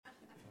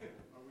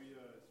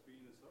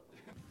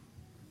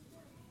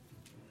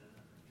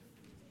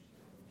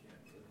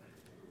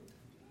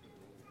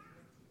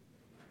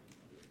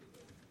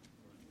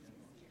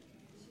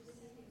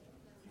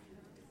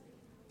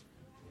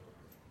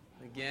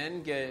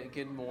again,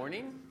 good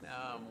morning.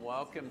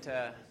 Welcome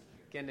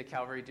again to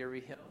Calvary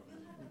Derby Hill.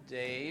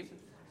 Dave,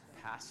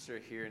 pastor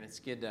here, and it's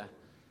good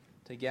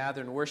to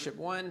gather and worship.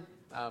 One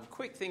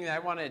quick thing that I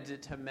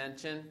wanted to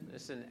mention,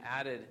 just an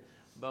added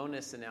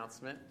bonus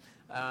announcement,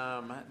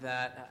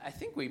 that I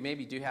think we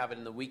maybe do have it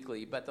in the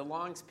weekly, but the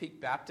Longs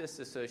Peak Baptist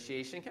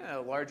Association, kind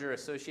of a larger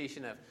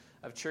association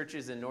of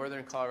churches in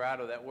northern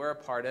Colorado that we're a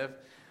part of,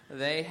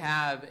 they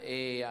have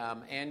a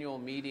annual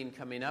meeting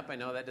coming up. I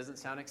know that doesn't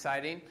sound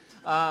exciting,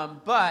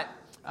 but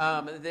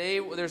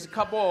there's a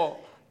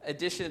couple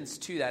additions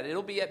to that.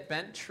 It'll be at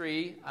Bent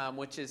Tree,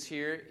 which is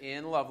here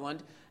in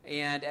Loveland,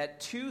 and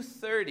at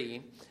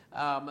 2:30,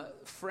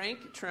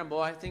 Frank Trimble,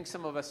 I think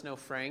some of us know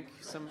Frank,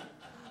 some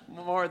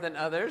more than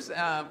others.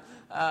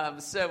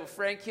 So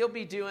Frank, he'll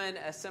be doing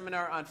a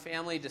seminar on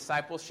family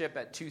discipleship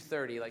at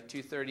 2:30, like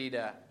 2:30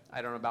 to,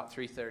 I don't know, about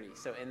 3:30,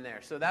 so in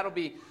there. So that'll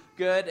be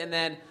good, and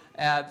then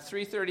at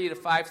 3:30 to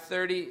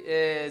 5:30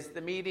 is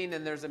the meeting,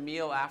 and there's a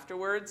meal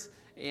afterwards,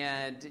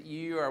 and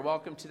you are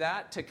welcome to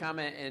that, to come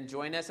and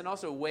join us. And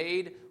also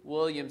Wade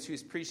Williams,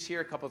 who's preached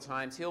here a couple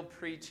times, he'll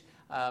preach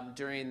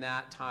during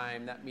that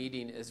time, that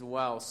meeting as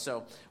well.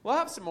 So we'll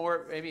have some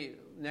more, maybe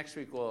next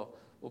week we'll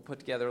put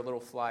together a little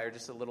flyer,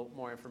 just a little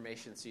more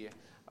information so you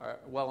are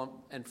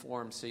well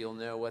informed, so you'll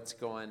know what's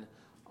going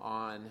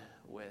on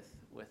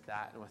with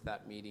that and with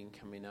that meeting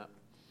coming up.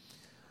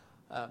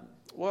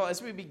 Well,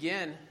 as we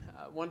begin,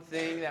 one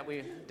thing that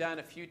we've done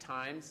a few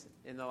times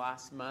in the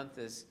last month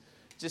is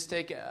just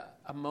take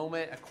a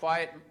moment, a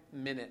quiet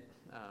minute.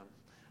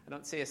 I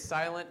don't say a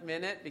silent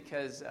minute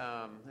because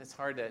it's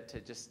hard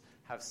to just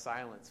have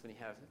silence when you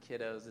have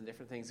kiddos and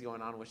different things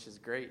going on, which is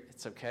great.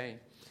 It's okay.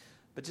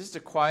 But just a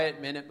quiet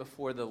minute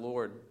before the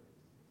Lord.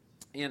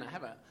 And I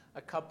have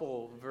a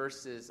couple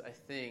verses, I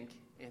think.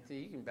 Anthony,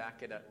 you can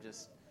back it up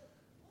just...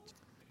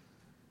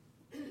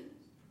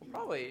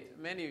 Probably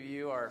many of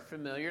you are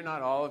familiar,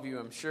 not all of you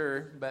I'm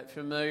sure, but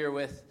familiar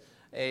with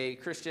a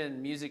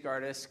Christian music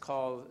artist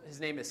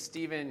his name is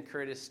Steven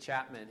Curtis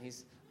Chapman.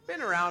 He's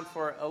been around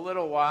for a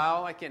little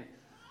while. I can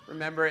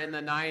remember in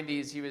the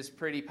 90s he was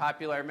pretty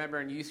popular. I remember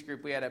in youth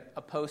group we had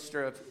a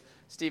poster of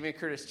Steven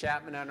Curtis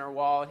Chapman on our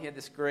wall. He had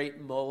this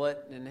great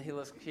mullet, and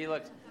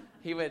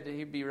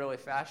he'd be really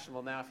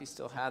fashionable now if he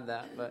still had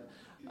that. But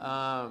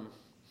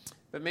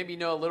maybe you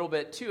know a little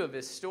bit too of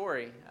his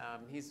story.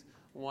 He's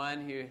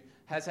one who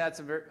has had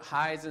some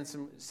highs and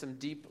some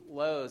deep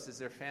lows as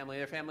their family.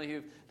 Their family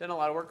who've done a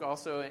lot of work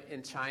also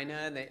in China,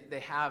 and they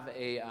have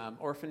a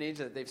orphanage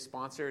that they've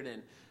sponsored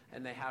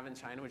and they have in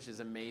China, which is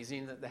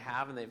amazing that they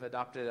have, and they've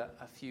adopted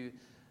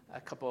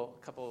a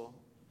couple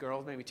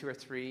girls, maybe 2 or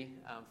 3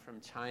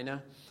 from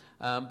China.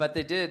 But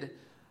they did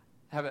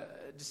have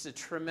just a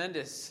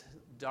tremendous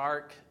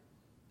dark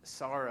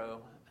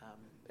sorrow.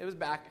 It was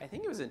back, I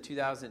think it was in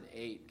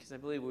 2008, because I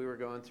believe we were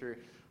going through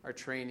our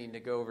training to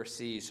go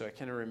overseas, so I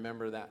kind of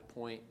remember that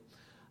point,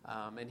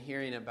 and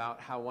hearing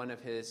about how one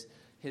of his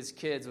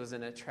kids was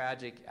in a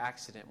tragic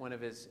accident, one of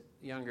his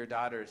younger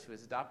daughters who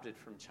was adopted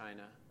from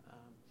China,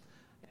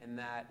 and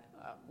that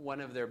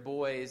one of their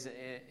boys,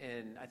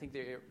 and I think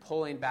they're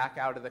pulling back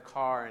out of the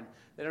car, and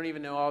they don't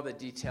even know all the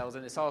details,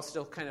 and it's all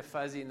still kind of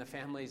fuzzy in the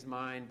family's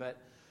mind,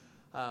 but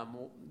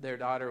their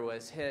daughter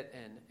was hit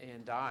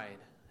and died.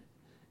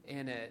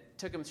 And it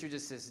took him through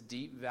just this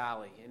deep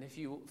valley. And if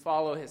you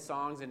follow his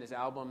songs and his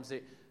albums,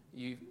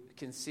 you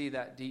can see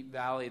that deep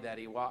valley that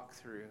he walked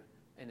through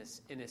in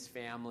his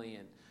family.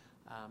 And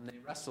they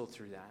wrestled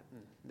through that.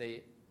 And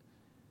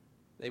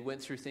they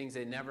went through things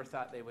they never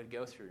thought they would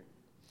go through.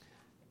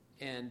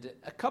 And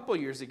a couple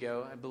years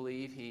ago, I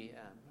believe, he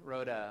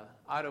wrote an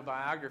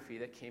autobiography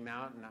that came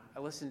out. And I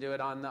listened to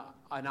it on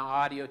an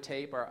audio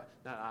tape, or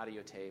not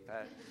audio tape.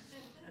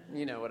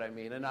 You know what I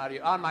mean, an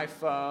audio on my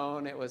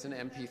phone. It was an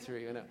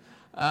MP3. You know,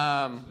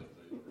 I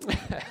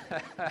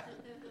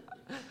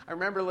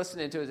remember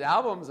listening to his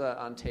albums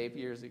on tape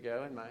years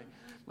ago in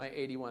my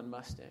 '81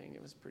 Mustang.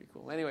 It was pretty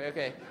cool. Anyway,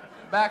 okay,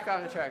 back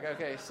on the track.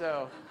 Okay,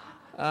 so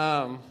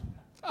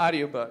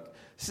audiobook.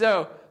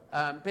 So,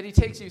 but he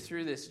takes you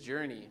through this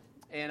journey,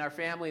 and our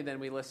family then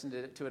we listened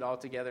to it all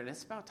together, and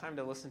it's about time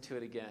to listen to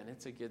it again.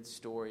 It's a good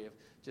story of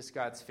just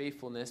God's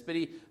faithfulness. But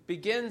he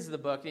begins the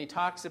book and he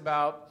talks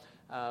about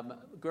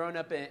growing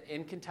up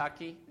in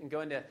Kentucky and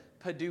going to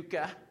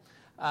Paducah,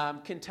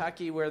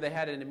 Kentucky, where they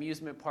had an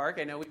amusement park.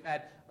 I know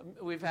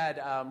we've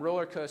had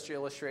roller coaster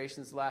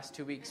illustrations the last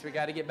 2 weeks. We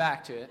got to get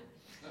back to it.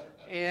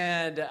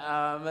 And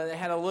they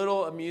had a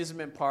little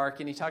amusement park,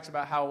 and he talks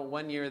about how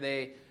one year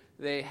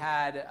they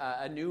had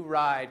a new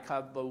ride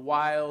called the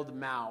Wild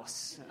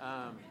Mouse.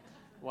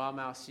 Wild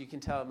Mouse, you can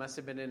tell it must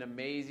have been an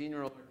amazing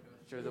roller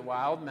coaster, the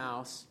Wild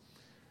Mouse.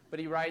 But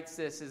he writes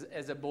this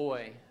as a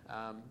boy,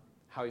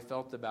 how he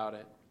felt about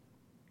it.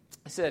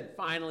 He said,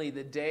 "Finally,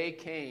 the day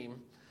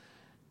came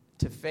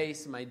to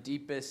face my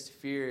deepest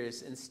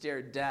fears and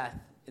stare death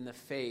in the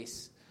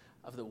face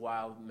of the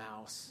wild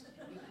mouse.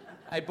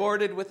 I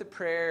boarded with a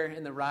prayer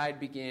and the ride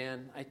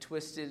began. I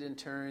twisted and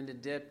turned and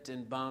dipped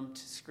and bumped,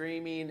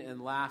 screaming and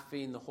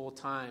laughing the whole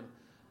time,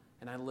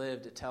 and I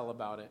lived to tell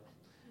about it.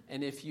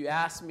 And if you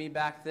asked me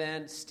back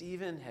then,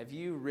 Stephen, have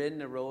you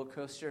ridden a roller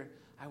coaster?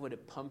 I would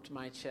have pumped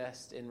my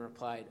chest and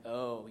replied,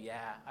 oh,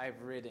 yeah,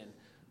 I've ridden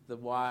the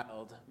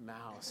Wild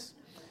Mouse.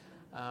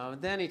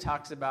 Then he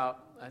talks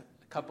about a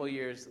couple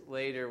years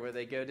later where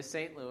they go to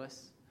St.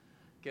 Louis,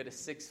 go to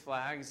Six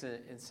Flags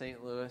in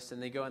St. Louis,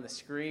 and they go on the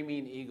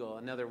Screaming Eagle,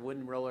 another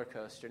wooden roller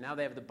coaster. Now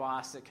they have the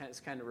Boss that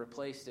kind of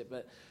replaced it,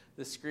 but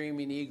the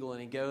Screaming Eagle,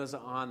 and he goes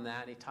on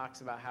that, and he talks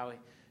about how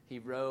he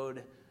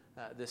rode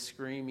the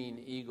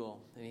Screaming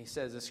Eagle. And he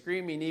says, the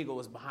Screaming Eagle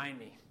was behind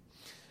me.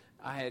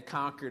 I had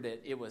conquered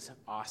it. It was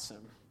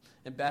awesome.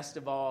 And best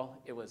of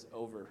all, it was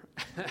over.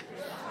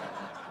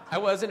 I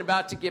wasn't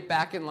about to get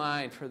back in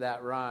line for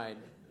that ride.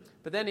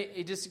 But then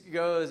he just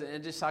goes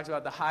and just talks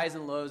about the highs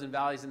and lows and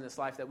valleys in this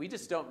life that we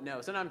just don't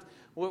know. Sometimes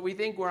we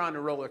think we're on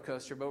a roller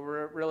coaster, but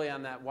we're really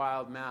on that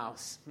Wild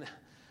Mouse.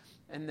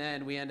 And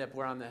then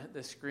we're on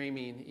the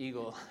Screaming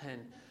Eagle.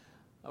 And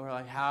we're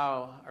like,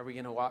 how are we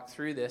going to walk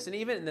through this? And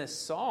even in this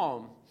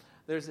psalm,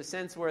 there's a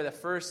sense where the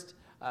first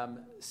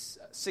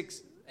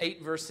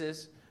 8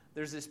 verses,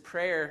 there's this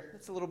prayer.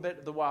 It's a little bit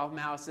of the Wild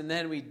Mouse. And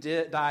then we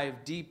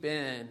dive deep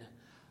in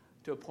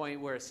to a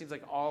point where it seems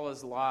like all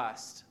is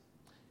lost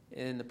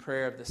in the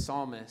prayer of the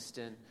psalmist.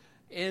 And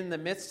in the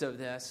midst of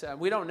this,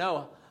 we don't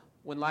know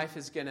when life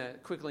is going to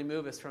quickly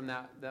move us from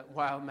that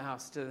Wild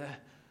Mouse to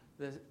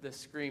the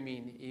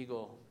Screaming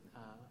Eagle.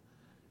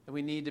 And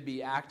we need to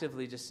be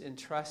actively just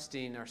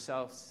entrusting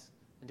ourselves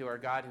into our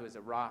God, who is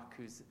a rock,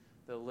 who's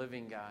the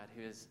living God,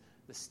 who is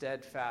the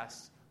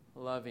steadfast,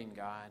 loving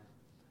God,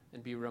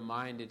 and be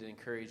reminded and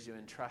encouraged to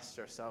entrust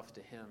ourselves to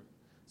him.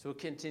 So we'll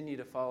continue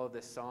to follow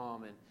this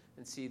psalm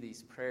and see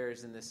these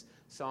prayers in this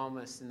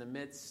psalmist in the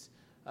midst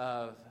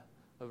of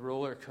a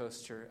roller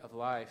coaster of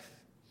life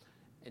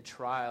and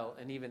trial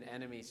and even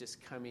enemies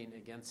just coming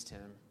against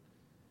him.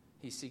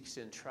 He seeks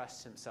to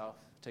entrust himself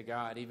to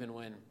God even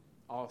when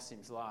all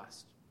seems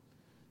lost.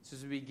 So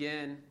as we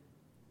begin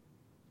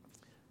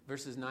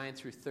verses 9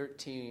 through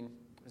 13,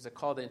 there's a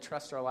call to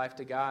entrust our life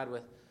to God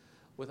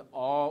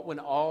when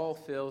all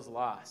feels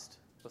lost,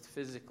 both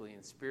physically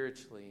and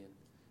spiritually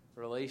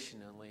and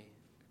relationally.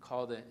 A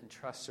call to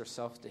entrust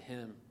ourselves to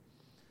him.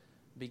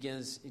 He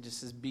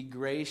just says, be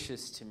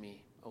gracious to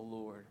me, O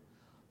Lord,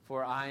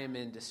 for I am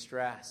in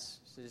distress.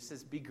 So it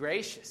says, be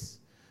gracious,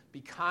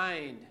 be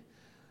kind,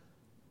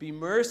 be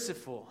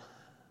merciful.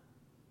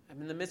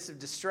 I'm in the midst of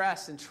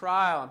distress and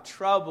trial. I'm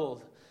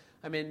troubled.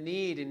 I'm in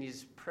need. And he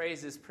just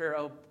prays this prayer,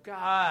 oh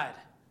God,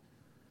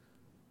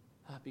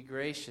 be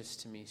gracious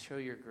to me. Show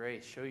your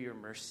grace. Show your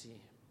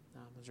mercy.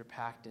 Those are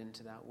packed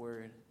into that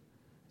word.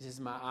 He says,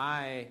 my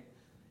eye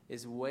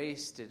is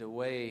wasted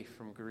away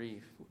from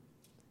grief.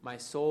 My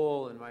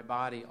soul and my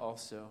body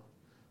also.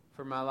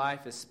 For my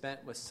life is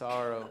spent with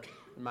sorrow,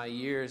 and my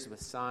years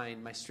with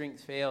sighing. My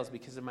strength fails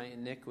because of my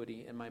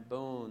iniquity, and my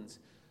bones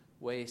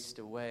waste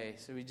away.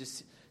 So we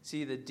just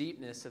see the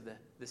deepness of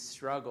this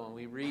struggle, and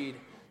we read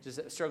just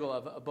a struggle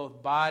of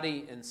both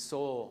body and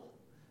soul,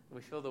 and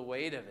we feel the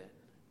weight of it.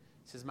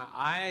 It says, my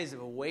eyes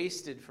have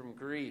wasted from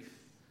grief.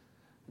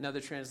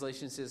 Another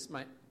translation says,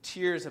 my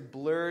tears have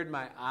blurred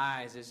my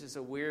eyes. There's just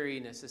a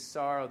weariness, a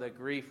sorrow, the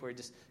grief where it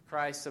just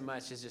cries so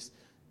much. It's just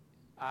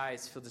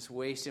eyes feel just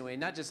wasting away.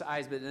 Not just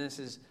eyes, but then this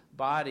is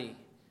body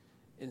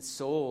and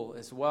soul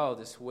as well,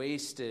 just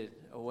wasted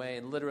away.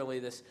 And literally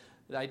the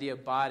idea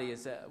of body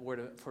is that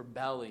word for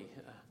belly.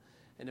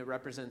 And it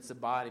represents the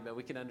body, but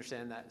we can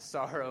understand that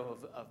sorrow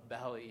of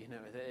belly.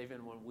 That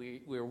even when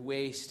we're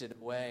wasted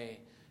away,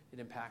 it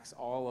impacts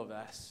all of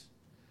us.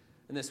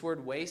 And this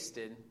word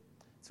wasted,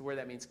 it's a word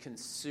that means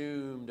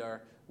consumed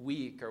or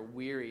weak or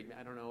wearied.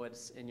 I don't know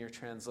what's in your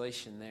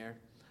translation there.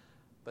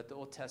 But the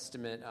Old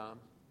Testament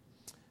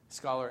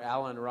scholar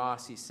Alan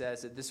Ross, he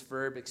says that this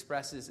verb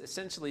expresses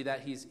essentially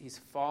that he's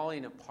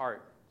falling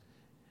apart.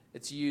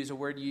 It's a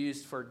word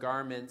used for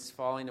garments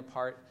falling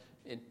apart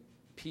in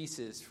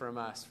pieces from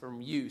us,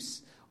 from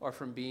use, or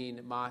from being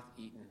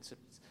moth-eaten. So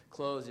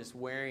clothes just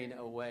wearing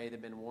away,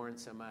 they've been worn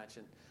so much.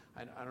 And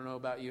I don't know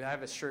about you, I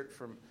have a shirt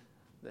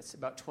that's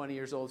about 20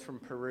 years old from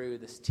Peru,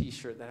 this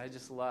T-shirt that I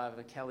just love,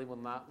 and Kelly will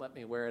not let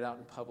me wear it out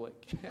in public.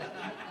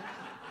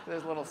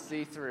 There's a little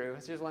see-through.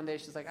 So just one day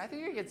she's like, I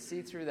think I could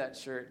see through that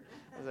shirt.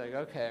 I was like,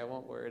 okay, I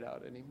won't wear it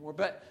out anymore.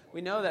 But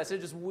we know that. So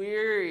just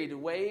wearied,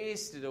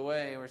 wasted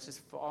away, or it's just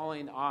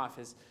falling off,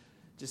 is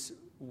just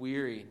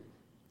wearied.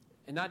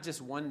 And not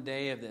just one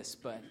day of this,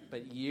 but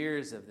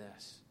years of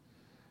this.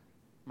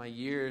 My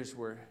years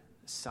were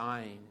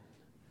sighing.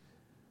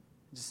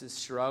 Just a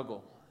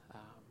struggle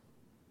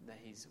that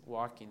he's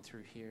walking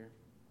through here.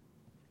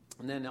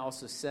 And then it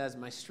also says,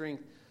 my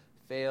strength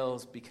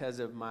fails because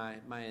of my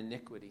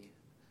iniquity.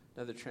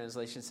 Another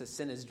translation says,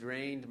 sin has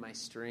drained my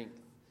strength.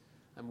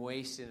 I'm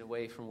wasting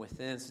away from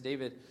within. So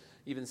David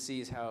even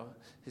sees how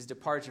his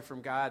departure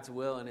from God's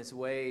will and his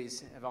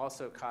ways have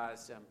also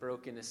caused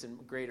brokenness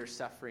and greater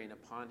suffering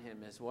upon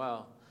him as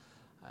well,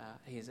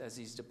 as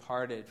he's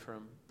departed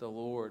from the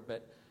Lord.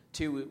 But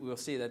two, we'll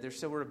see that there's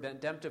still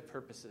redemptive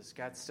purposes.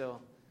 God's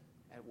still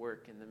at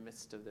work in the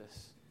midst of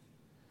this.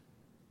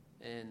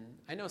 And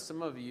I know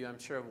some of you, I'm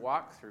sure, have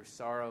walked through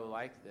sorrow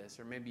like this,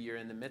 or maybe you're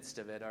in the midst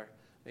of it, or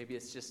maybe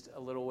it's just a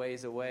little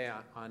ways away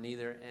on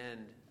either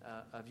end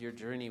of your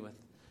journey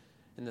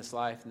in this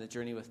life and the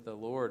journey with the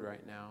Lord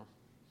right now.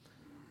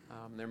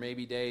 There may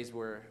be days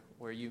where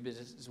you've been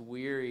just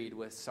wearied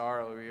with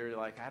sorrow, where you're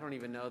like, I don't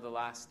even know the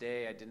last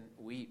day I didn't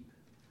weep.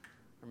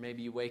 Or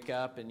maybe you wake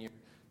up and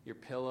your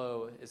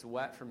pillow is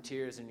wet from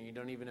tears and you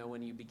don't even know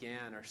when you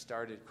began or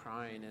started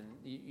crying, and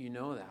you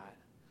know that.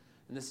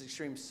 And this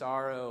extreme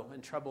sorrow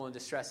and trouble and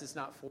distress is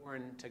not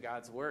foreign to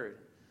God's word.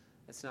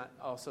 It's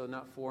also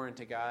not foreign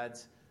to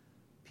God's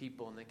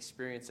people and the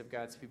experience of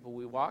God's people.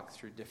 We walk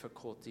through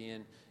difficulty,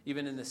 and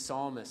even in the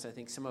psalmist, I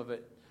think some of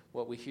it,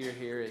 what we hear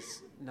here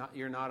is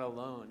you're not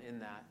alone in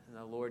that, and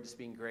the Lord just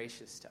being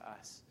gracious to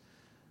us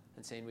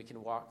and saying we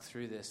can walk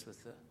through this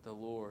with the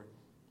Lord.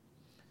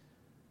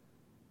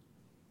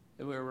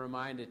 And we're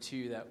reminded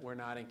too that we're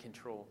not in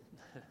control,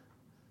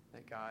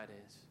 that God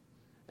is.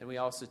 And we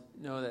also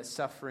know that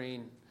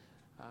suffering,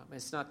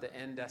 it's not the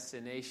end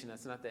destination.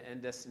 That's not the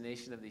end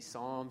destination of these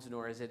Psalms,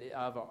 nor is it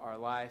of our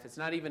life. It's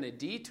not even a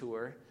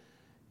detour.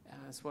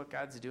 It's what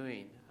God's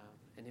doing,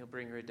 and He'll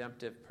bring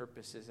redemptive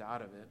purposes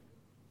out of it.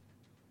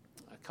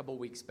 A couple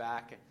weeks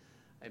back,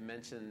 I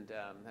mentioned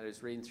that I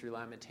was reading through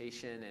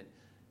Lamentation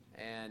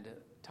and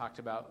talked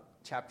about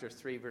chapter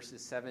 3,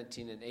 verses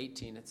 17 and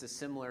 18. It's a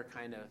similar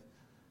kind of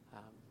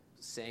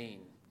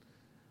saying.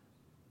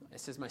 It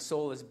says, my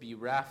soul is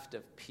bereft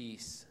of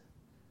peace.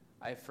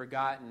 I have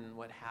forgotten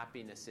what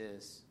happiness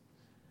is.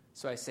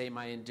 So I say,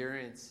 my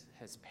endurance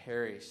has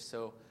perished.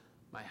 So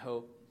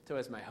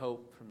has my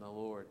hope from the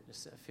Lord.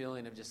 Just a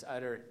feeling of just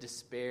utter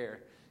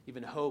despair.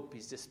 Even hope.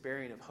 He's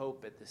despairing of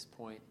hope at this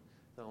point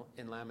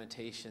in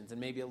Lamentations. And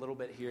maybe a little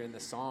bit here in the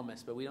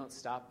Psalmist, but we don't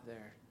stop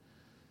there.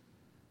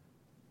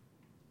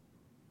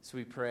 So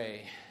we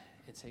pray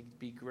and say,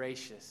 be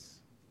gracious.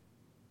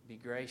 Be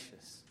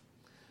gracious.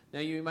 Now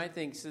you might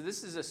think, so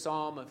this is a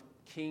psalm of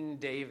King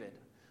David,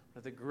 one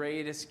of the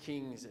greatest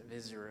kings of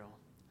Israel.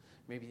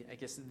 Maybe, I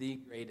guess, the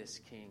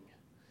greatest king,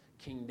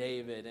 King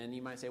David. And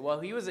you might say, well,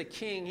 he was a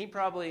king. He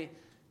probably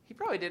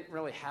didn't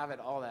really have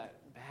it all that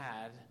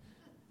bad.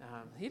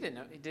 He didn't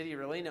know. Did he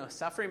really know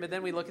suffering? But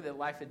then we look at the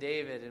life of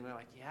David, and we're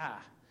like, yeah,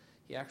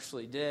 he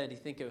actually did. You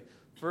think of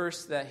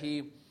first that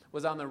he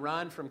was on the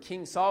run from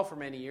King Saul for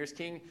many years.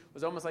 King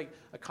was almost like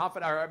a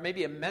confidant or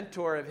maybe a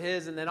mentor of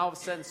his, and then all of a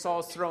sudden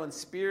Saul's throwing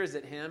spears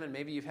at him, and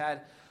maybe you've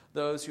had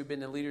those who've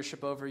been in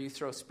leadership over you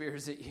throw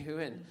spears at you.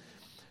 And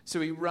so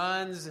he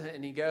runs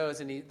and he goes,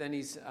 and then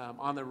he's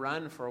on the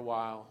run for a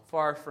while,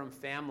 far from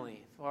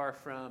family, far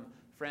from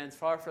friends,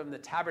 far from the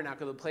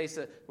tabernacle, the place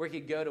where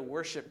he could go to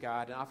worship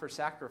God and offer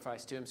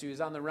sacrifice to him. So he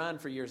was on the run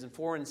for years in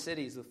foreign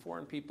cities with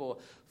foreign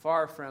people,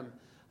 far from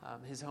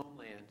his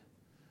homeland.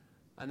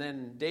 And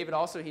then David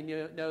also, he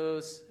knew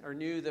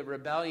the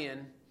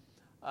rebellion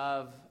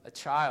of a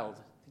child.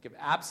 Think of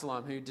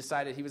Absalom, who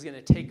decided he was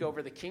going to take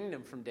over the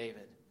kingdom from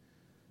David.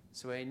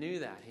 So he knew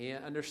that. He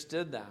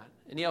understood that.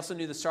 And he also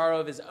knew the sorrow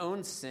of his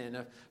own sin,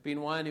 of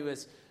being one who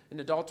was an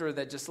adulterer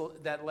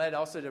that led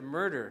also to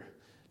murder,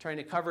 trying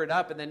to cover it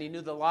up. And then he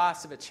knew the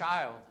loss of a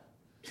child.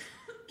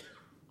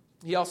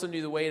 He also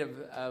knew the weight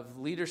of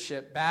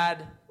leadership,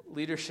 bad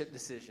leadership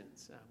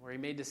decisions, where he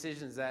made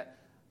decisions that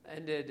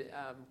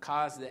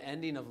caused the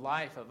ending of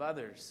life of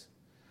others.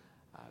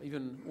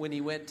 Even when he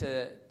went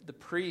to the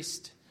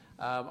priest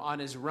on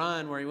his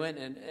run, where he went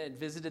and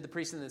visited the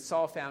priest, and then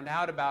Saul found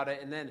out about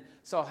it, and then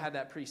Saul had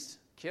that priest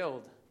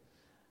killed.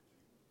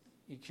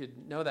 You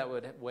could know that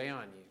would weigh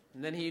on you.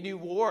 And then he knew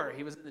war.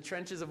 He was in the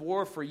trenches of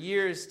war for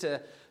years,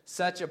 to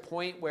such a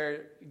point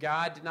where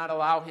God did not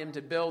allow him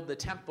to build the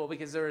temple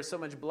because there was so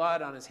much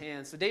blood on his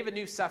hands. So David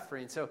knew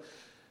suffering. So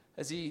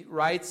as he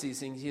writes these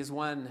things, he is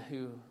one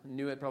who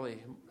knew it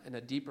probably in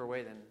a deeper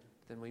way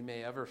than we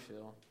may ever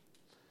feel.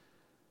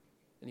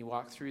 And he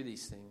walked through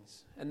these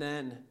things. And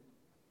then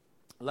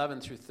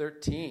 11 through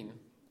 13,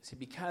 see,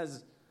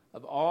 because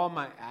of all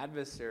my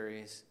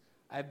adversaries,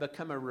 I've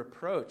become a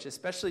reproach,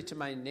 especially to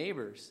my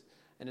neighbors,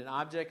 and an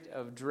object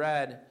of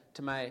dread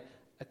to my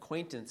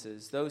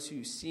acquaintances. Those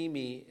who see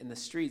me in the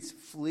streets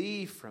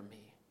flee from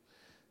me.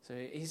 So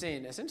he's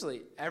saying,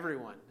 essentially,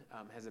 everyone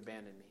has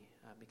abandoned me.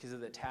 Because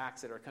of the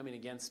attacks that are coming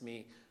against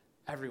me,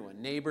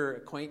 everyone, neighbor,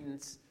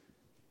 acquaintance,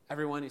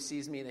 everyone who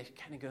sees me, they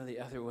kind of go the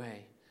other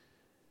way.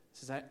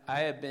 He says, I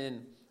have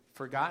been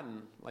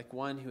forgotten like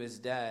one who is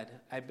dead.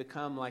 I've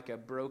become like a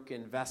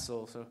broken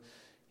vessel. So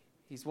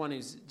he's one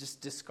who's just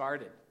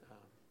discarded.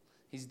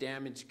 He's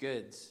damaged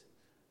goods.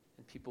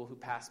 And people who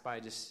pass by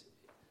just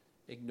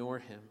ignore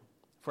him.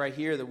 For I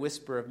hear the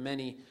whisper of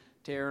many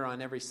terror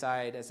on every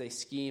side as they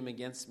scheme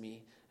against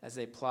me, as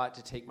they plot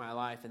to take my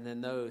life, and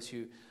then those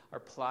who are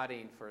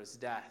plotting for his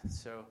death.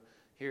 So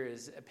here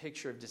is a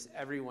picture of just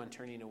everyone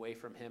turning away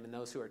from him, and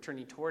those who are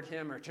turning toward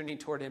him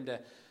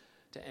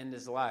to end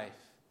his life.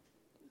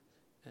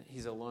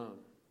 He's alone,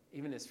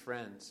 even his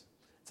friends.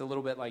 It's a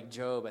little bit like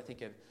Job. I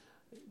think of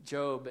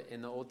Job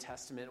in the Old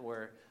Testament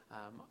where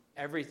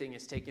everything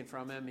is taken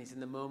from him. He's in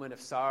the moment of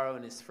sorrow,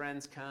 and his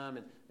friends come,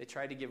 and they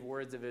try to give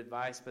words of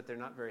advice, but they're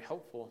not very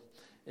helpful.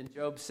 And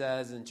Job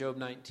says in Job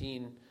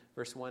 19,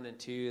 verse 1 and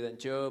 2, that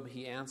Job,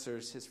 he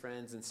answers his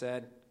friends and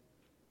said,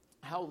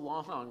 "How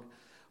long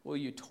will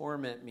you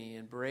torment me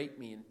and break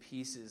me in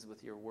pieces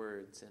with your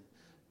words?" And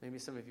maybe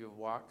some of you have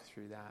walked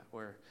through that,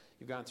 where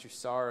you've gone through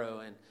sorrow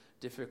and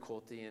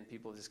difficulty, and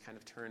people just kind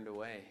of turned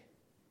away.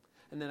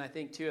 And then I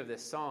think, too, of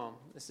this psalm.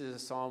 This is a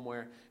psalm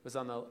where it was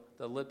on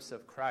the lips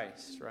of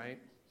Christ,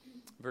 right?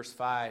 Verse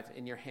 5,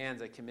 "In your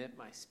hands I commit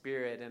my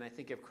spirit." And I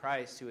think of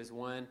Christ, who is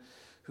one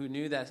who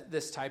knew that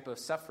this type of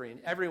suffering,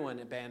 everyone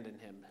abandoned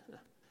him.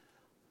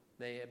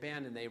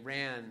 They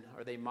ran,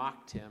 or they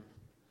mocked him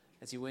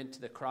as he went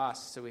to the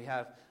cross. So we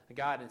have a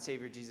God and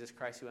Savior, Jesus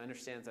Christ, who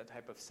understands that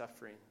type of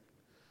suffering,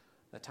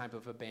 that type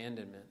of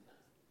abandonment.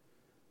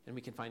 And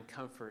we can find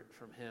comfort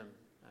from him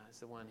as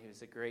the one who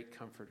is a great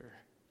comforter.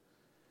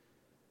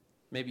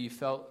 Maybe you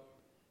felt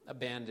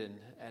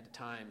abandoned at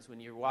times when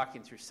you're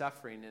walking through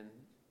suffering, and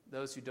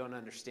those who don't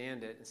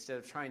understand it, instead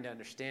of trying to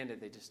understand it,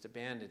 they just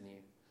abandon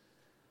you.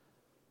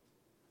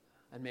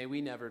 And may we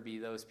never be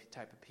those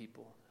type of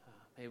people.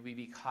 May we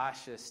be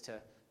cautious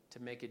to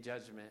make a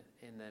judgment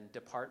and then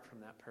depart from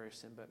that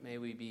person, but may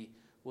we be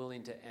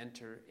willing to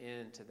enter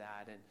into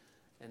that.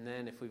 And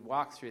then if we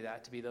walk through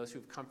that, to be those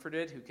who've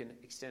comforted, who can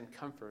extend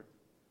comfort.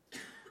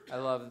 I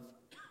love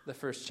the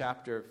first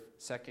chapter of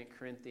 2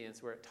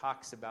 Corinthians, where it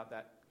talks about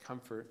that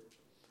comfort.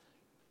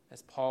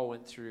 As Paul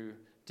went through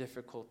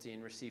difficulty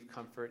and received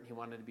comfort, and he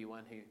wanted to be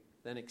one who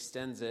then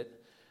extends it.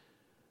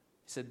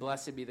 He said,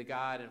 "Blessed be the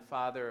God and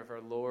Father of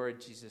our Lord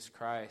Jesus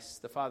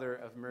Christ, the Father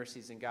of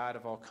mercies and God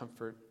of all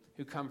comfort,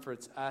 who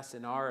comforts us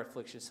in our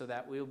affliction, so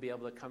that we will be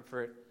able to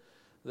comfort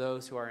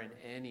those who are in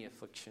any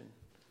affliction,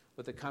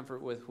 with the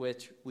comfort with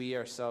which we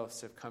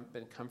ourselves have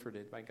been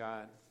comforted by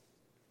God."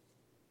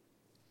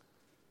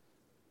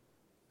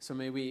 So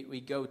may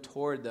we go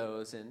toward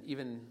those and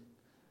even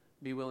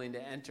be willing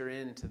to enter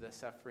into the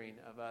suffering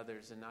of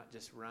others and not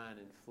just run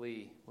and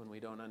flee when we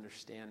don't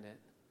understand it.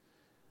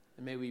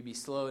 And may we be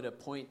slow to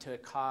point to a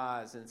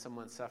cause in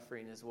someone's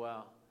suffering as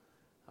well.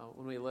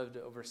 When we lived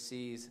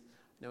overseas,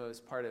 it was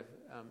part of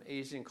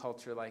Asian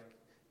culture, like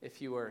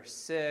if you were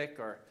sick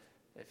or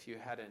if you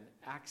had an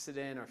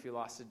accident or if you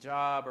lost a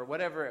job or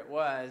whatever it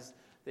was,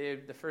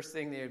 the first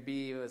thing they would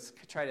be was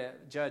try to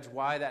judge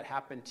why that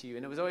happened to you.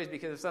 And it was always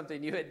because of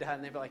something you had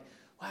done. They'd be like,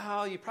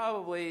 "Well, you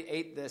probably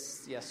ate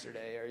this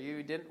yesterday, or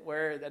you didn't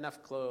wear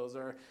enough clothes,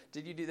 or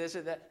did you do this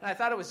or that?" And I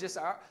thought it was just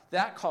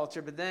that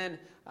culture, but then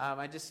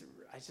I just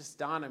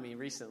dawned on me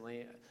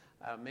recently.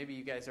 Maybe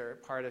you guys are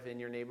part of in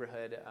your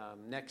neighborhood.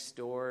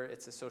 Nextdoor,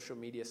 it's a social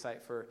media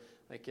site for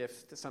like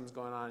if something's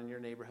going on in your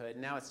neighborhood.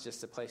 Now it's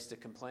just a place to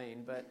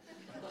complain, but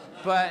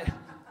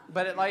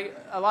it, like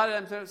a lot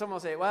of times someone will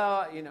say,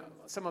 "Well,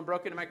 someone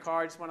broke into my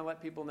car. I just want to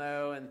let people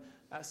know." And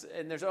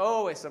there's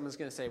always someone's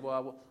going to say,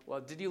 well,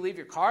 did you leave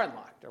your car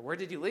unlocked, or where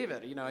did you leave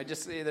it?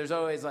 There's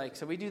always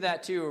so we do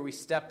that too, where we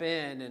step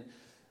in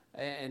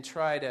and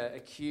try to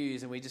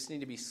accuse, and we just need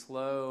to be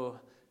slow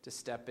to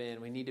step in.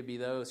 We need to be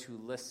those who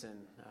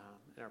listen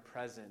and are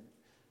present,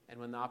 and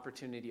when the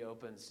opportunity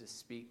opens, to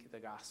speak the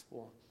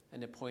gospel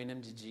and to point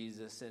them to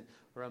Jesus and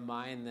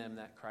remind them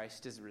that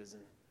Christ is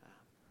risen.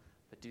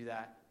 But do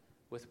that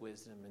with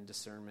wisdom and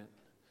discernment,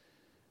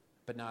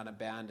 but not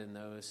abandon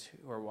those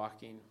who are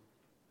walking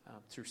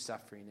through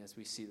suffering, as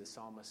we see the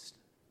psalmist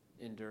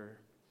endure.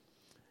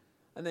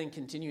 And then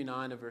continuing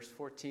on to verse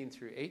 14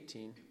 through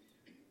 18,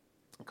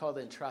 we're called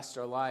to entrust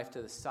our life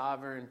to the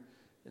sovereign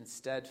and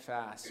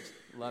steadfast,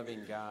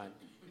 loving God.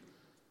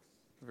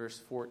 Verse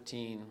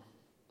 14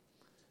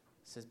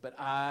 says, "But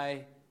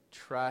I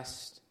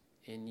trust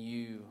in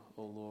you,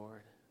 O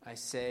Lord. I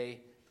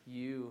say,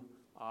 you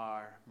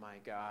are my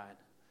God."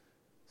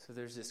 So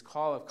there's this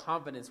call of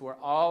confidence where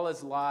all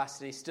is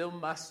lost, and he still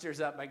musters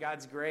up, by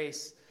God's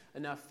grace,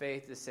 enough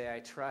faith to say,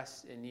 "I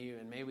trust in you."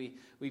 And may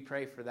we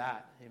pray for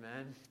that,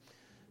 amen?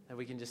 That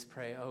we can just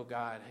pray, "Oh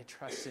God, I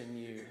trust in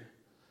you.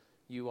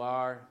 You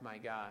are my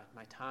God.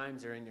 My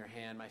times are in your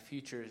hand. My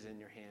future is in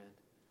your hand."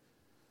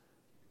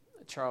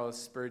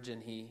 Charles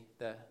Spurgeon,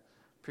 the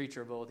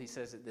preacher of old, he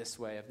says it this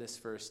way of this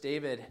verse: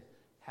 "David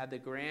had the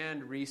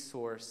grand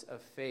resource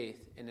of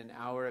faith in an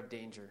hour of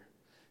danger.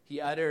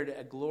 He uttered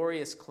a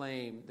glorious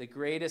claim, the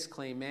greatest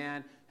claim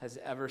man has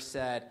ever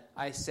said.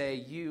 I say,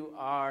 you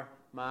are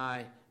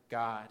my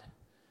God.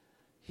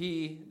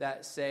 He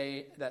that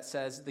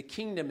says, the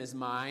kingdom is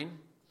mine,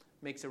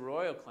 makes a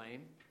royal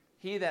claim.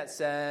 He that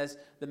says,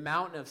 the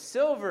mountain of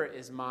silver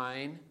is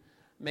mine,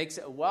 makes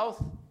a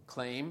wealth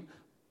claim.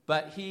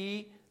 But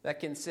he that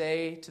can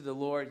say to the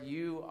Lord,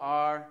 you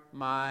are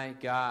my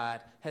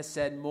God, has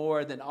said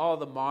more than all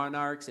the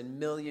monarchs and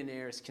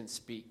millionaires can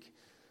speak.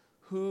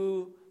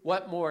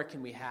 What more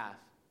can we have?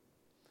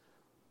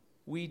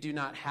 We do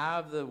not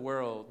have the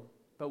world,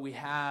 but we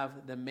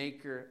have the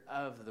maker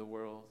of the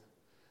world.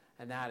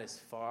 And that is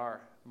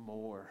far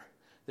more.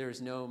 There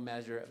is no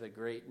measure of the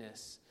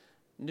greatness.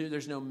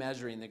 There's no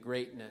measuring the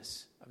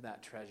greatness of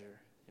that treasure.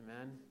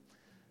 Amen?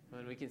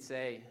 When we can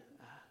say,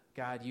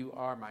 God, you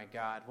are my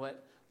God,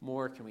 what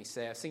more can we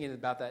say? I was thinking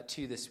about that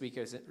too this week.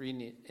 I was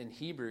reading it in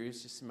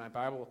Hebrews, just in my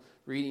Bible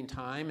reading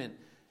time,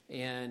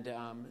 and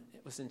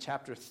it was in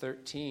chapter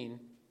 13.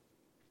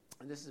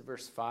 And this is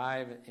verse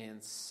 5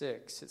 and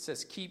 6. It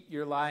says, keep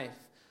your life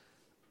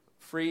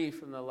free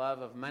from the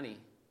love of money,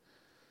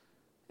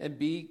 and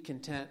be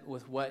content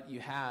with what you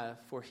have.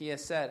 For he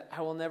has said,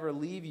 I will never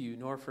leave you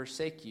nor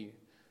forsake you.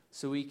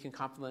 So we can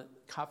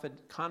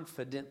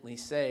confidently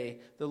say,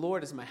 the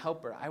Lord is my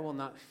helper. I will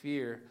not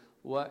fear.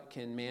 What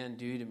can man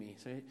do to me?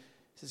 So he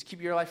says,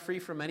 keep your life free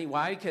from money.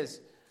 Why? Because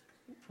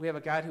we have a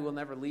God who will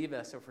never leave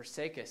us or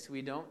forsake us.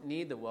 We don't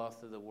need the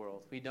wealth of the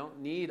world. We don't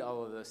need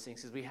all of those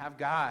things because we have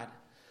God.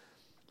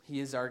 He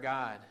is our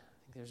God.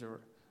 I think there's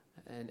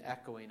an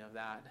echoing of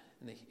that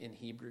in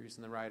Hebrews,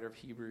 in the writer of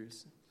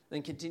Hebrews.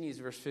 Then continues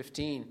verse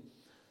 15.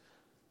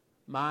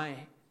 My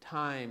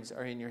times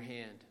are in your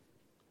hand.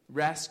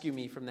 Rescue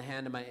me from the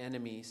hand of my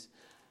enemies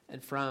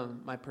and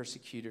from my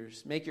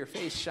persecutors. Make your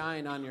face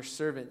shine on your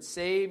servant.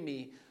 Save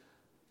me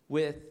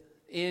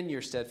within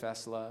your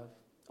steadfast love.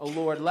 O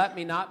Lord, let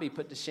me not be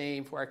put to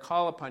shame, for I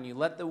call upon you.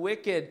 Let the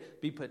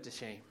wicked be put to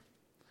shame.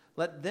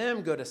 Let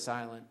them go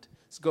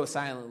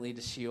silently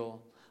to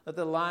Sheol. Let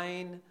the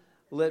lying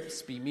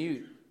lips be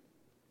mute,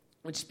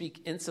 which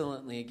speak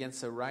insolently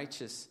against the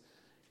righteous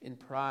in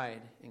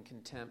pride and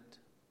contempt.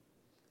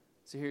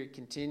 So here it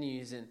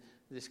continues, and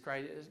this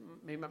cry,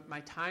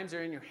 my times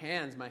are in your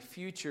hands, my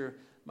future,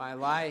 my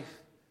life,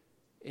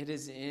 it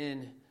is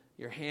in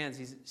your hands.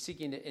 He's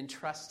seeking to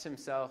entrust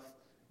himself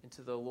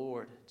into the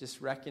Lord,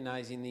 just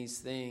recognizing these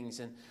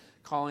things and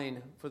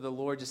calling for the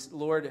Lord. Just,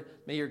 Lord,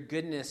 may your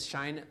goodness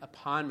shine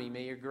upon me.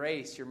 May your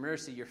grace, your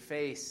mercy, your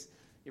face,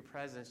 your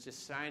presence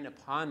just shine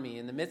upon me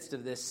in the midst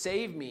of this.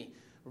 Save me,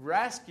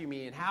 rescue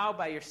me, and how?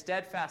 By your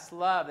steadfast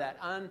love, that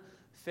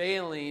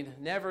unfailing,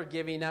 never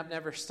giving up,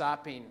 never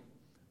stopping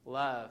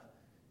love.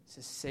 He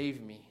says,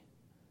 save me,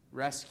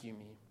 rescue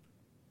me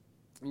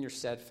in your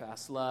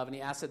steadfast love. And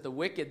he asks that the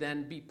wicked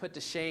then be put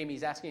to shame.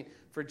 He's asking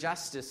for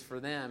justice for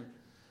them.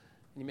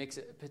 And he makes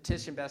a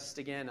petition best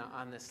again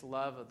on this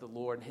love of the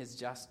Lord and his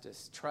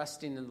justice,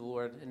 trusting in the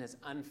Lord and his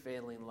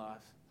unfailing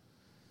love,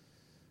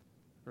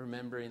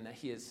 remembering that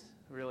he is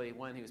really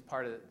one who is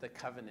part of the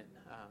covenant,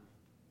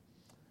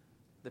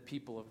 the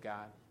people of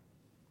God.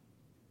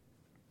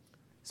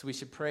 So we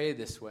should pray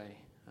this way,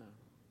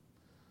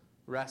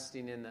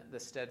 resting in the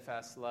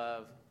steadfast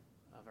love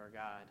of our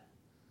God,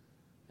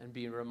 and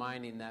be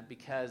reminding that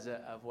because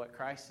of what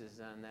Christ has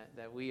done,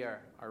 that we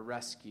are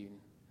rescued,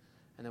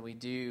 and that we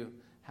do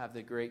have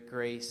the great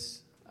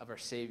grace of our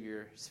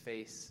Savior's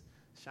face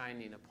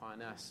shining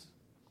upon us.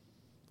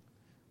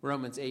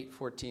 Romans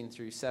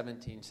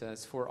 8:14-17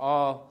 says, for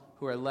all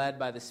who are led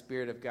by the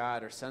Spirit of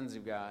God are sons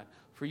of God.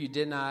 For you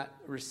did not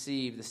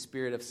receive the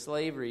spirit of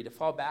slavery to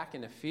fall back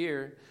into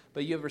fear,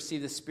 but you have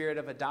received the spirit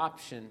of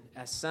adoption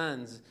as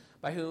sons,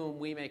 by whom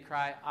we may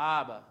cry,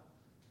 Abba,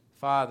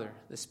 Father.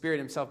 The Spirit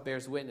himself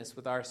bears witness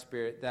with our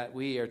spirit that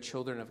we are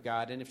children of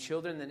God. And if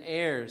children, then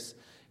heirs,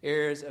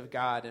 heirs of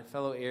God and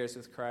fellow heirs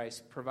with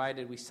Christ,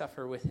 provided we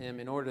suffer with him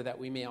in order that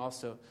we may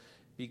also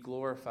be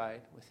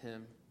glorified with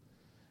him.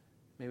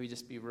 May we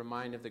just be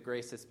reminded of the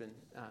grace that's been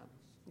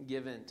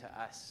given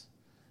to us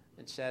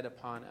and shed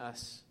upon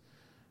us,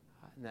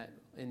 and that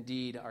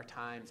indeed our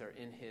times are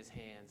in his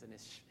hands, and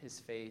his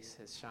face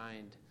has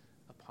shined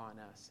upon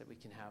us, that we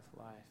can have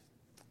life.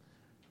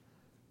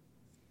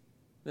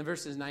 Then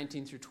verses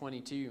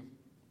 19-22, he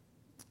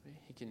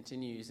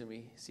continues, and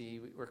we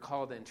see we're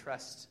called to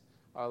entrust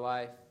our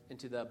life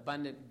into the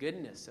abundant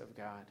goodness of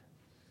God.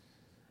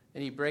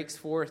 And he breaks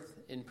forth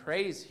in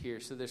praise here.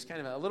 So there's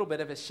kind of a little bit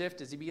of a shift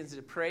as he begins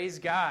to praise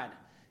God,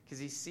 because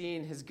he's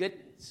seeing his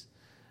goodness.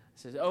 He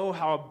says, oh,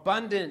 how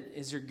abundant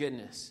is your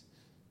goodness.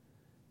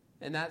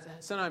 And that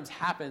sometimes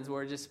happens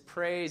where just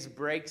praise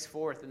breaks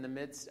forth in the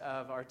midst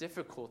of our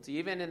difficulty,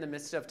 even in the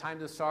midst of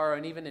times of sorrow,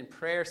 and even in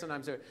prayer.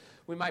 Sometimes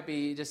we might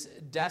be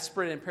just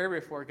desperate in prayer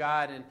before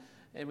God,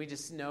 and we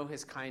just know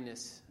his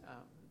kindness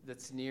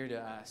that's near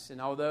to us. And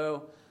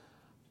although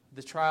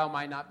the trial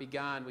might not be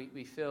gone,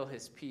 we feel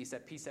his peace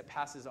that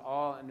passes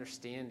all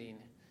understanding.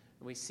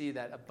 And we see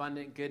that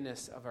abundant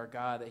goodness of our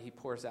God that he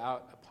pours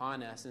out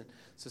upon us. And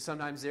so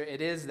sometimes it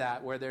is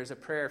that where there's a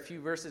prayer a few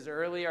verses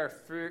earlier,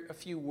 a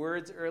few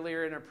words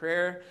earlier in our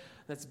prayer,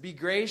 let's be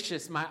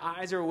gracious, my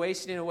eyes are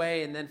wasting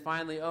away. And then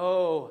finally,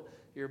 oh,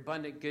 your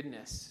abundant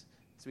goodness.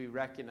 So we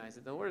recognize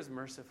that the Lord is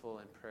merciful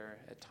in prayer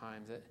at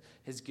times, that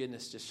his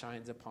goodness just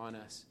shines upon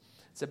us.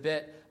 It's a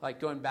bit like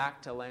going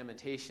back to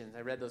Lamentations.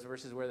 I read those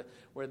verses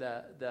where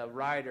the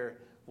writer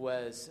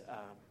was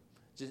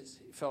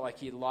just felt like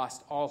he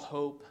lost all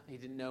hope. He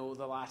didn't know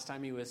the last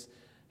time he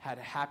had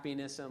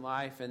happiness in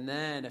life. And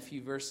then a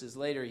few verses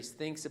later, he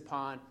thinks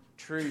upon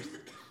truth.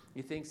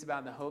 He thinks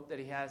about the hope that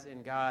he has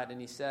in God. And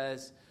he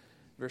says,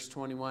 verse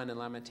 21 in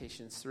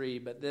Lamentations 3,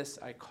 but this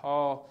I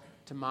call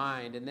to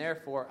mind, and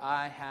therefore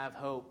I have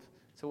hope.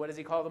 So what does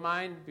he call to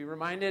mind? Be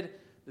reminded,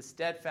 the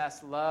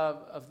steadfast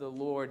love of the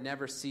Lord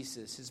never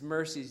ceases. His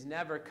mercies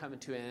never come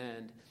to an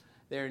end.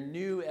 They're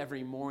new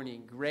every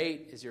morning.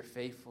 Great is your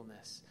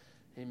faithfulness.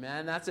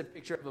 Amen. That's a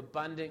picture of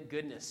abundant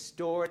goodness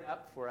stored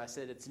up for us,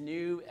 that it's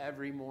new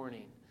every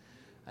morning.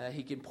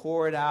 He can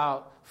pour it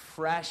out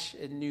fresh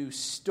and new,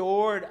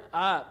 stored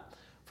up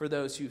for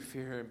those who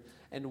fear him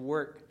and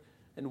work.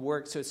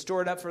 So it's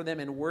stored up for them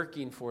and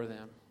working for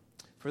them,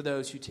 for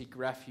those who take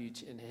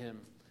refuge in him.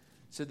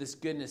 So this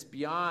goodness,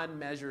 beyond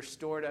measure,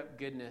 stored up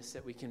goodness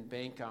that we can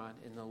bank on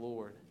in the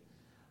Lord.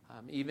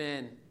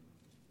 Even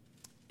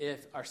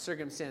if our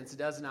circumstance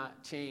does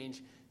not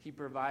change, he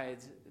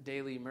provides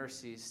daily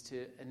mercies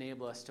to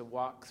enable us to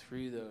walk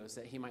through those,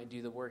 that he might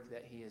do the work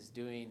that he is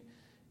doing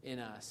in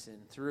us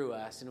and through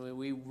us. And when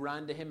we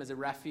run to him as a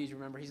refuge,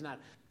 remember, he's not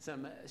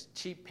some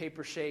cheap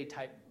papier-mâché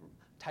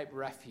type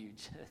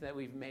refuge that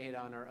we've made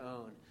on our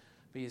own,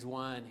 but he's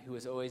one who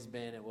has always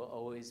been and will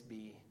always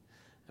be.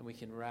 And we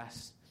can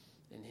rest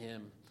in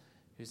him,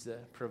 who's the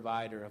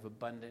provider of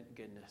abundant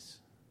goodness.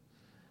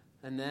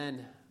 And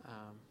then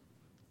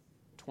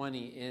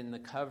 20, in the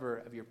cover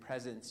of your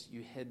presence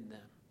you hid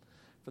them.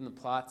 From the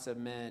plots of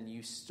men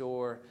you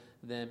store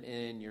them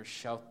in your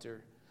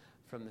shelter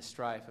from the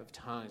strife of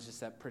tongues. Just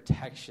that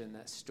protection,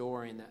 that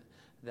storing,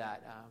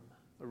 that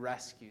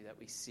rescue that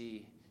we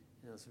see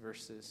in those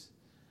verses.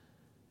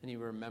 And he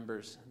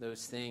remembers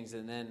those things.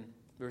 And then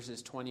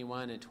verses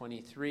 21 and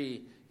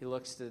 23, he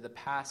looks to the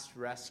past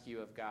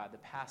rescue of God, the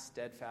past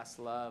steadfast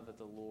love of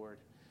the Lord.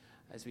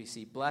 As we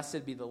see,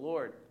 blessed be the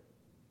Lord,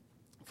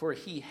 for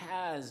he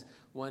has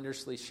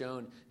wondrously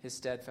shown his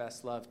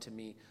steadfast love to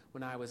me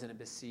when I was in a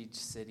besieged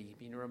city.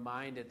 Being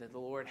reminded that the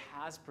Lord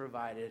has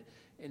provided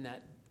in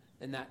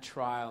that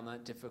trial, in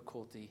that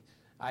difficulty.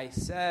 I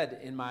said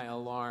in my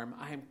alarm,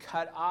 I am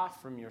cut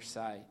off from your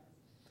sight.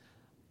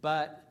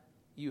 But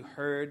you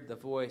heard the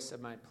voice of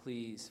my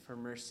pleas for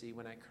mercy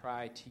when I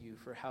cried to you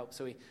for help.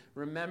 So he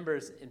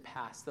remembers in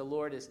past. The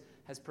Lord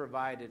has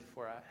provided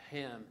for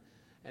him.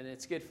 And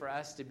it's good for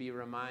us to be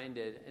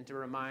reminded and to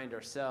remind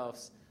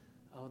ourselves,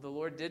 oh, the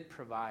Lord did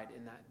provide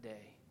in that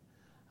day.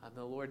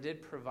 The Lord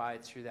did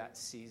provide through that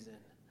season.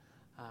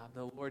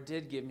 The Lord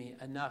did give me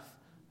enough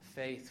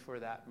faith for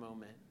that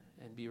moment,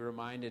 and be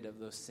reminded of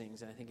those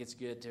things. And I think it's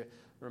good to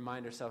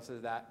remind ourselves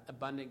of that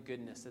abundant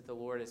goodness that the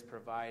Lord has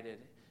provided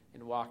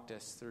and walked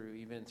us through,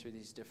 even through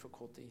these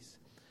difficulties.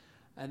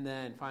 And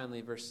then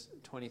finally, verse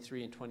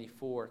 23 and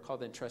 24, call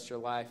to entrust your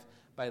life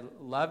by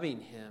loving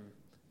him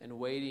and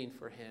waiting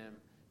for him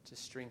to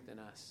strengthen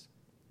us.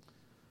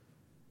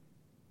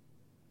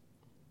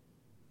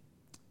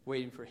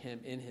 Waiting for him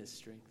in his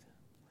strength.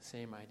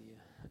 Same idea.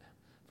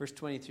 Verse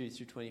 23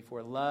 through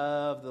 24,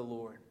 love the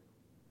Lord.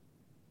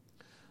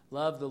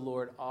 Love the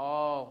Lord,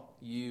 all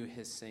you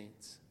his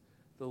saints.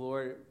 The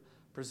Lord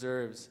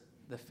preserves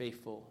the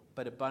faithful,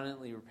 but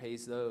abundantly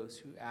repays those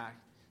who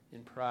act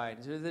in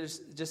pride. So there's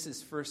just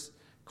this first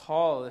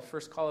call, the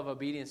first call of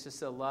obedience, just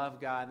to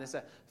love God. And this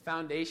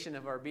foundation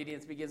of our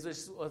obedience begins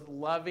with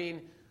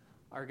loving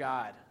our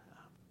God.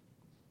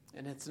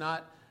 And it's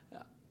not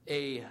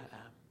a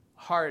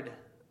hard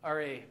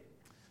or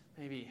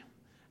maybe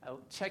a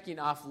checking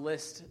off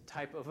list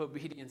type of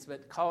obedience,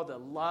 but called to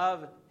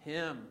love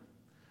him.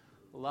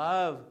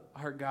 Love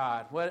our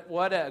God.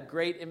 What a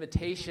great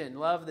invitation.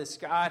 Love this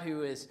God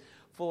who is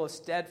full of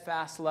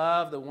steadfast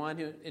love, the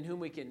one in whom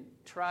we can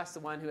trust, the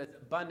one who has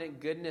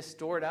abundant goodness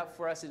stored up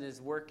for us and is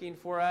working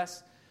for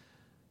us.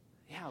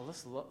 Yeah,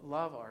 let's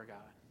love our God.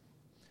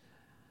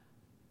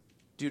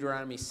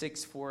 Deuteronomy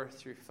 6:4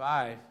 through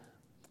 5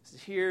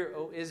 says, hear,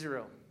 O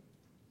Israel,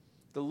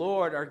 the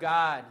Lord our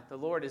God, the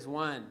Lord is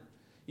one.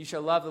 You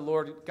shall love the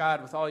Lord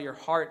God with all your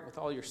heart, with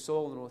all your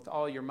soul, and with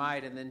all your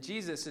might. And then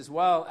Jesus as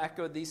well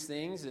echoed these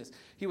things as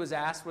he was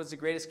asked what's the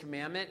greatest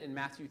commandment in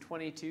Matthew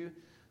 22,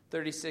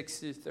 36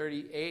 through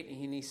 38.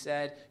 And he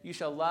said, you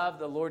shall love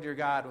the Lord your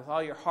God with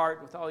all your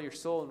heart, with all your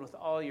soul, and with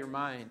all your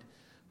mind.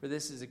 For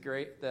this is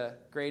the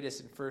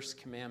greatest and first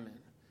commandment.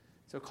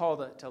 So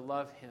called to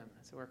love him.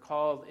 So we're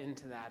called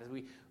into that as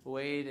we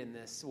wait in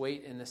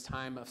this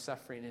time of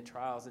suffering and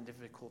trials and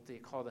difficulty.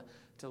 Called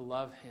to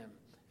love him.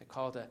 A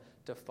call to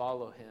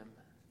follow him.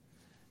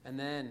 And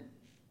then,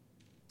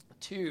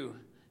 2,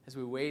 as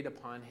we wait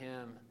upon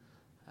him,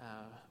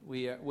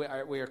 we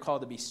are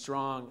called to be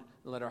strong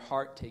and let our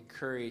heart take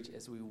courage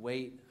as we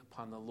wait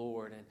upon the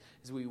Lord. And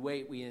as we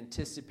wait, we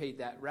anticipate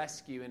that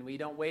rescue, and we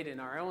don't wait in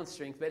our own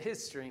strength, but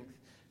his strength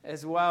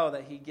as well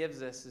that he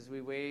gives us as we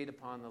wait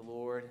upon the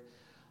Lord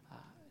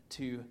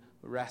to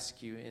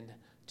rescue and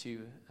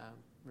to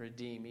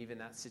redeem even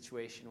that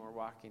situation we're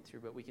walking through.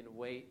 But we can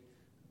wait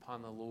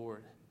upon the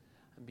Lord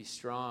and be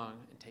strong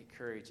and take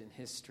courage in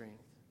his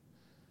strength.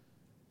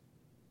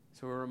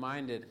 So we're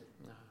reminded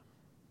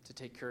to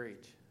take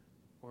courage.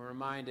 We're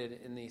reminded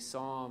in these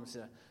Psalms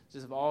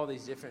just of all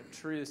these different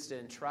truths to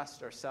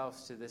entrust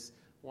ourselves to this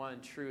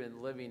one true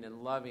and living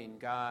and loving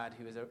God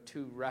who is a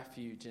true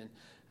refuge and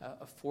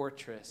a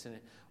fortress. And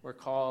we're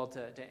called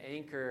to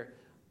anchor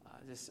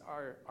just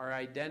our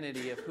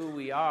identity of who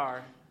we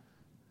are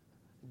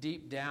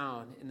deep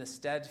down in the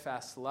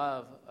steadfast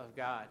love of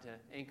God, to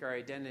anchor our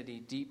identity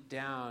deep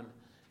down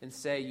and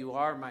say, you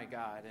are my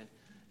God.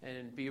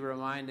 and be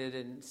reminded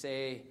and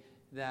say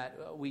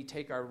that we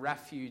take our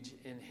refuge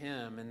in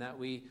him and that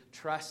we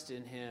trust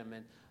in him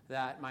and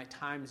that my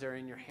times are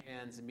in your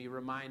hands, and be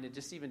reminded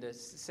just even to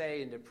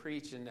say and to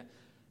preach and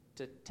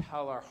to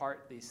tell our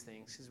heart these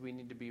things, because we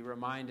need to be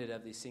reminded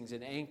of these things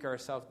and anchor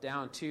ourselves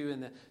down too in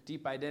the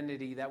deep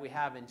identity that we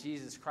have in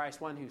Jesus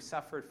Christ, one who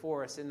suffered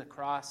for us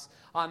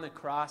on the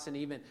cross, and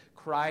even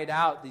cried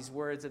out these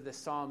words of this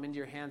psalm, into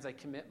your hands I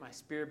commit my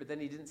spirit. But then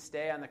he didn't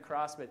stay on the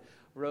cross, but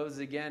rose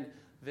again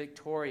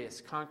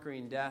victorious,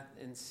 conquering death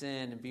and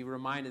sin, and be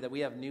reminded that we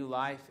have new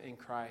life in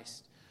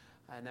Christ,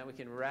 and that we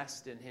can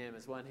rest in him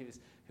as one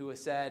who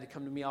has said,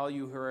 come to me, all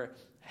you who are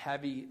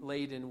heavy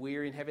laden,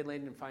 weary and heavy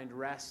laden, and find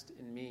rest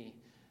in me.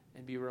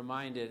 And be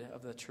reminded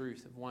of the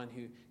truth of one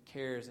who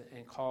cares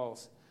and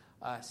calls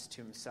us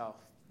to himself.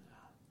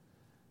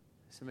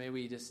 So may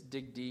we just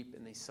dig deep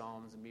in these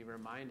Psalms and be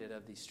reminded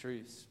of these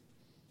truths.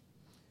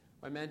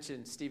 I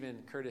mentioned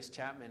Stephen Curtis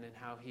Chapman and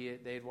how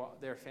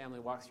their family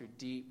walked through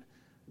deep,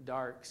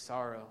 dark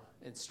sorrow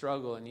and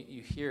struggle, and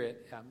you hear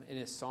it in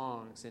his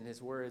songs and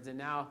his words. And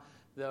now,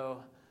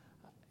 though,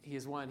 he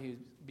is one who's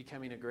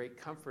becoming a great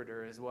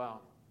comforter as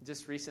well.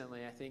 Just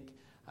recently, I think,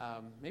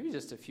 maybe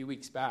just a few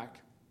weeks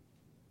back,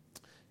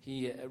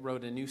 he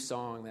wrote a new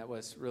song that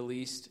was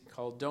released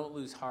called Don't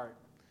Lose Heart.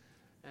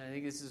 And I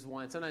think this is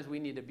one. Sometimes we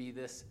need to be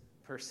this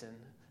person,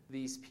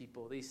 these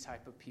people, these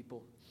type of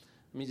people.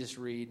 Let me just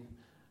read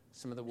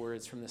some of the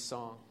words from the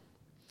song.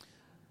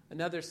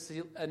 Another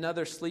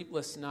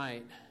sleepless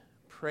night,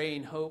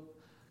 praying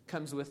hope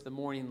comes with the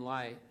morning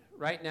light.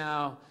 Right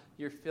now,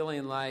 you're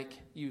feeling like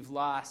you've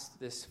lost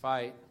this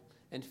fight,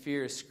 and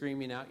fear is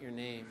screaming out your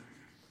name.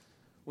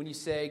 When you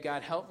say,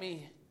 God, help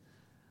me,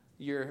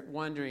 you're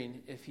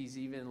wondering if he's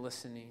even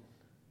listening.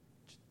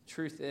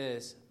 Truth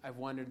is, I've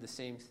wondered the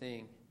same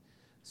thing,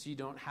 so you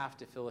don't have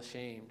to feel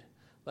ashamed.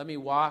 Let me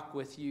walk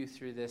with you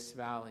through this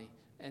valley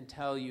and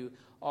tell you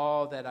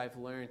all that I've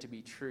learned to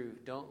be true.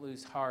 Don't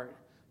lose heart.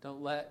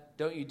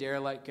 Don't you dare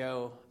let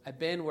go. I've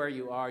been where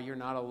you are. You're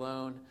not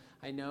alone.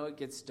 I know it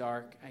gets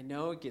dark. I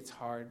know it gets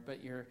hard,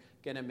 but you're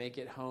going to make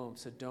it home,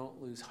 so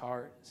don't lose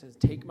heart. It says,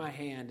 take my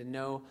hand and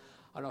know,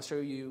 and I'll show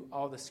you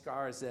all the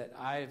scars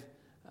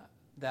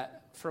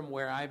that from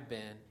where I've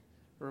been.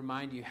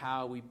 Remind you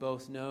how we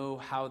both know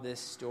how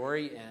this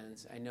story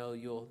ends. I know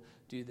you'll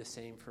do the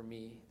same for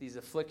me. These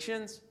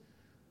afflictions,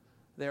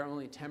 they're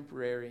only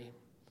temporary.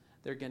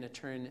 They're going to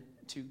turn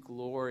to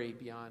glory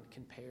beyond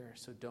compare,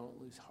 so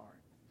don't lose heart.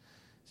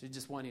 So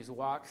just one who's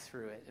walked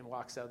through it and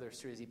walks others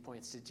through as he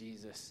points to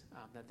Jesus,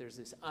 that there's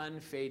this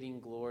unfading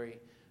glory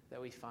that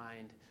we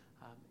find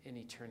in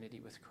eternity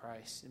with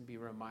Christ, and be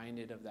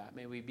reminded of that.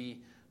 May we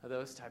be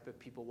those type of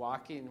people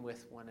walking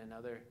with one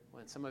another.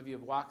 When some of you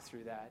have walked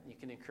through that, you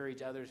can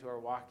encourage others who are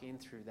walking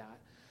through that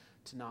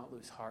to not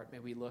lose heart. May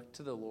we look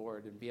to the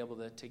Lord and be able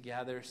to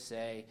together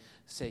say,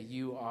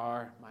 you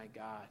are my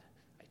God.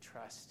 I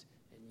trust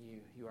in you.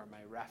 You are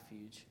my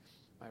refuge,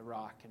 my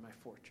rock, and my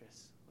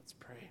fortress. Let's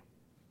pray.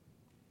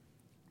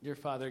 Dear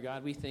Father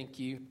God, we thank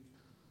you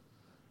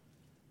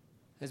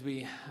as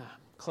we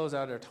close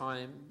out our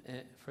time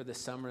for the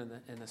summer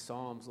and the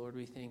Psalms. Lord,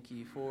 we thank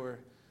you for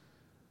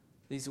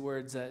these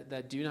words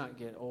that do not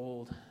get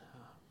old,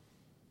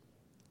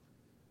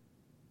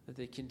 that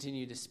they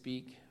continue to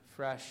speak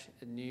fresh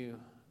and new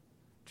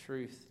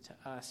truth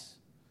to us.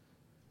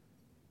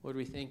 Lord,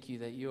 we thank you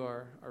that you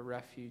are our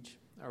refuge,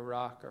 our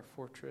rock, our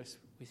fortress.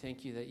 We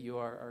thank you that you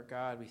are our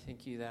God. We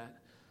thank you that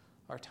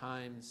our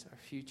times, our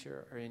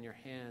future are in your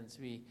hands.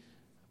 We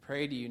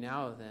pray to you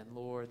now then,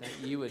 Lord,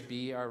 that you would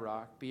be our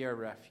rock, be our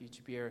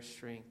refuge, be our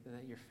strength, and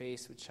that your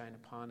face would shine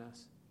upon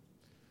us.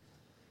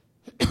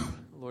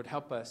 Lord,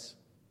 help us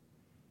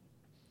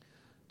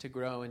to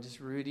grow in just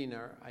rooting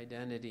our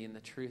identity in the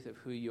truth of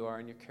who you are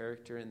and your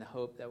character and the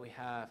hope that we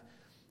have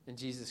in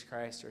Jesus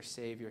Christ, our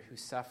Savior, who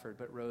suffered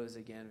but rose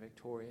again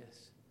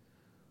victorious.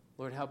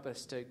 Lord, help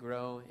us to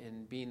grow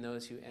in being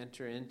those who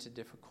enter into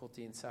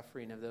difficulty and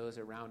suffering of those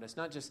around us,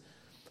 not just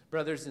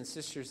brothers and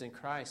sisters in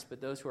Christ,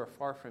 but those who are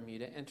far from you,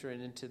 to enter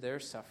into their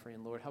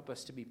suffering. Lord, help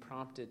us to be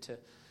prompted to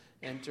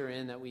enter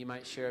in, that we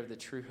might share of the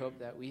true hope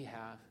that we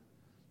have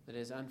that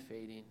is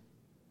unfading.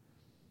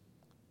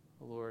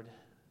 Lord,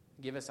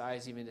 give us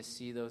eyes even to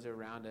see those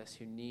around us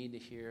who need to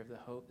hear of the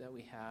hope that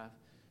we have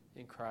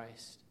in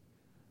Christ.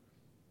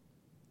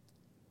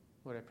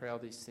 Lord, I pray all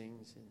these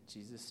things in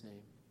Jesus'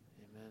 name.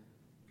 Amen.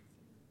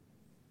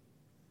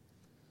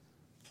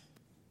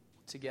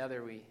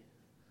 Together we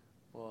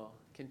will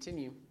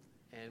continue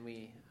and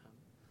we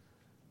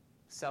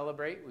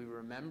celebrate, we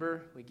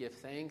remember, we give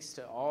thanks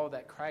to all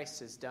that Christ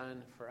has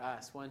done for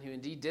us. One who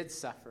indeed did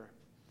suffer,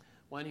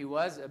 one who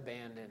was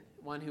abandoned,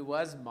 one who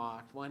was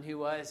mocked, one who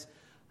was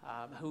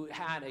who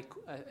had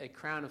a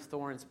crown of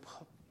thorns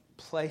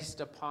placed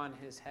upon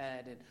his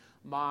head and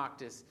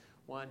mocked as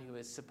one who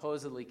is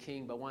supposedly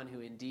king, but one who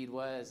indeed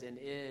was and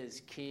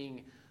is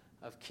King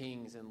of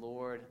kings and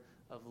Lord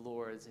of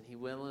lords. And he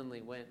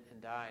willingly went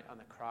and died on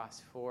the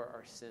cross for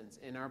our sins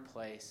in our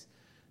place,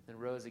 then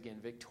rose again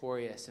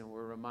victorious. And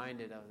we're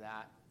reminded of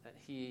that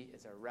he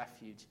is our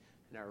refuge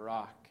and our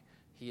rock.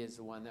 He is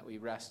the one that we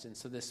rest in.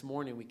 So this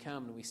morning we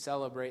come and we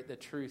celebrate the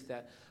truth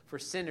that for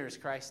sinners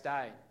Christ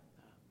died.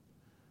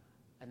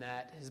 And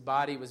that his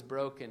body was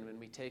broken when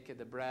we take of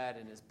the bread,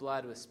 and his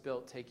blood was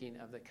spilt taking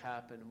of the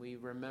cup. And we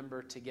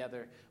remember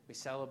together, we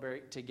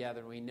celebrate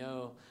together. We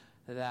know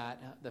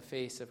that the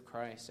face of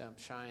Christ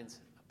shines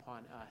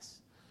upon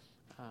us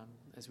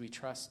as we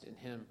trust in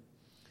him.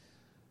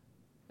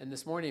 And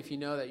this morning, if you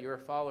know that you're a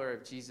follower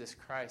of Jesus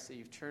Christ, that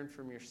you've turned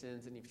from your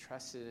sins and you've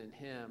trusted in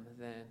him,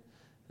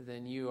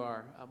 then you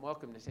are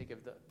welcome to take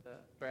of the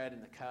bread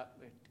and the cup.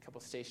 We have a couple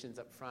stations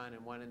up front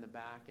and one in the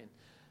back, and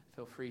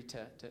feel free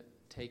to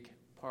take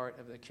part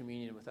of the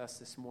communion with us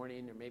this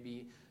morning. Or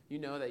maybe you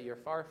know that you're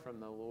far from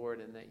the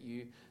Lord and that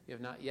you have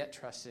not yet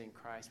trusted in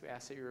Christ. We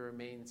ask that you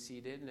remain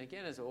seated. And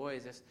again, as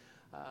always,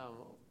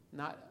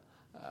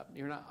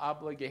 you're not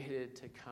obligated to come.